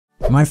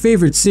My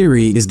favorite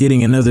series is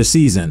getting another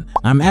season.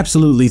 I'm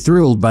absolutely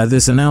thrilled by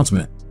this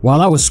announcement. While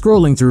I was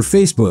scrolling through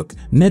Facebook,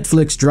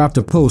 Netflix dropped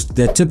a post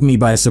that took me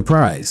by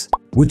surprise,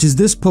 which is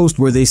this post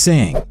where they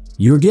saying,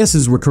 "Your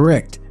guesses were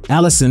correct.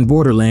 Alice in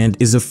Borderland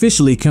is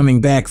officially coming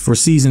back for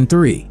season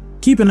 3.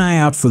 Keep an eye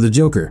out for the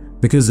Joker,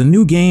 because a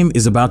new game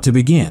is about to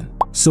begin."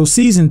 So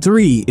season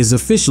 3 is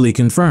officially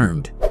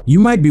confirmed. You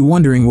might be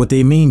wondering what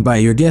they mean by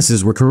your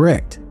guesses were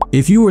correct.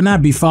 If you were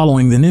not be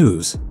following the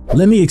news,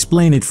 let me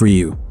explain it for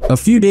you. A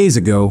few days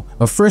ago,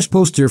 a fresh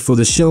poster for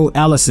the show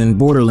Alice in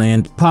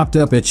Borderland popped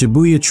up at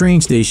Shibuya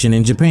train station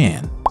in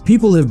Japan.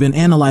 People have been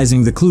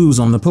analyzing the clues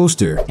on the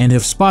poster and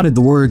have spotted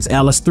the words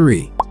Alice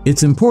 3.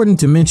 It's important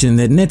to mention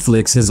that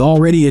Netflix has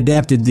already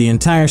adapted the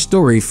entire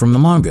story from the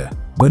manga.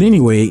 But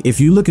anyway, if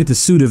you look at the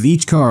suit of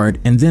each card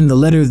and then the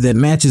letter that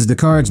matches the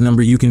card's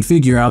number, you can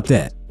figure out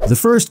that the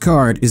first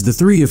card is the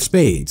 3 of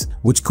spades,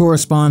 which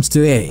corresponds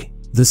to A.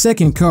 The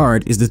second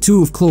card is the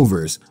 2 of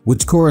clovers,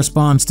 which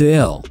corresponds to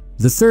L.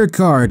 The third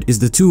card is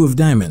the 2 of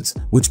diamonds,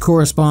 which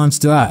corresponds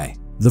to I.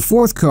 The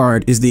fourth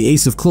card is the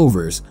ace of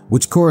clovers,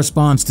 which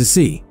corresponds to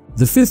C.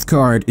 The fifth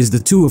card is the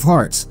 2 of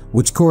hearts,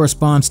 which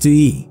corresponds to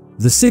E.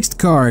 The sixth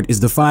card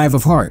is the 5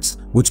 of hearts,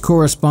 which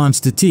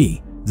corresponds to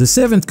T. The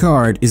seventh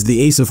card is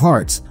the ace of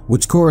hearts,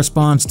 which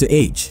corresponds to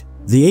H.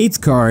 The eighth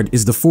card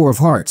is the 4 of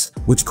hearts,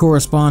 which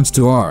corresponds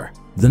to R.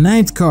 The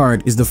ninth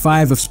card is the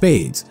 5 of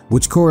spades,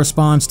 which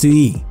corresponds to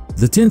E.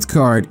 The 10th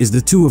card is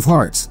the 2 of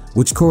hearts,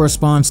 which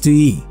corresponds to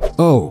E.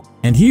 Oh,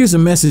 and here's a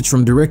message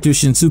from director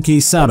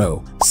Shinsuke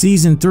Sato.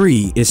 Season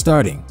 3 is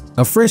starting.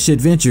 A fresh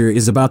adventure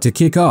is about to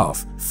kick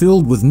off,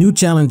 filled with new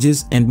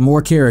challenges and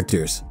more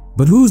characters.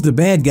 But who's the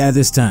bad guy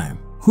this time?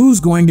 Who's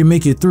going to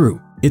make it through?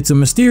 It's a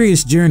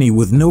mysterious journey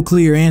with no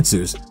clear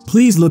answers.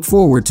 Please look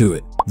forward to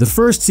it. The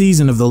first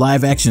season of the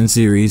live-action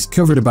series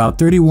covered about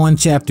 31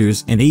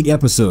 chapters and 8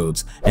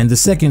 episodes, and the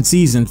second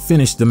season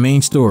finished the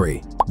main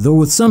story, though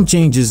with some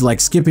changes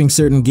like skipping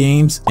certain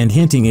games and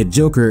hinting at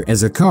Joker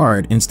as a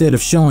card instead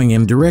of showing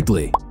him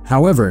directly.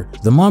 However,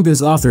 the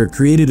manga's author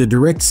created a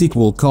direct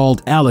sequel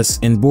called Alice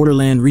in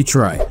Borderland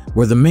Retry,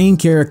 where the main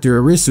character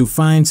Arisu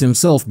finds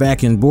himself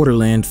back in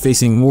Borderland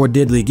facing more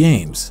deadly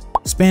games,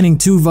 spanning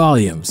 2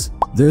 volumes.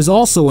 There's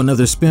also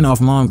another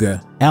spin-off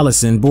manga,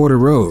 Alice in Border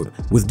Road,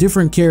 with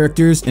different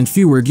characters and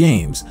fewer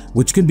games,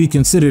 which could be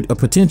considered a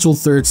potential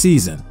 3rd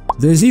season.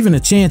 There's even a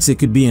chance it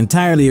could be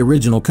entirely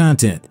original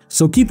content,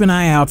 so keep an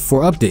eye out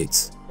for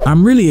updates.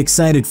 I'm really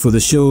excited for the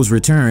show's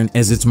return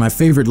as it's my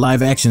favorite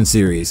live-action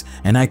series,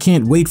 and I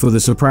can't wait for the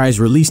surprise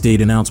release date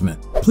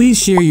announcement. Please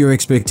share your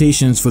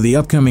expectations for the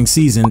upcoming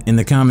season in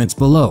the comments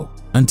below.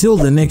 Until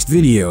the next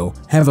video,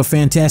 have a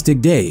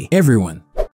fantastic day, everyone.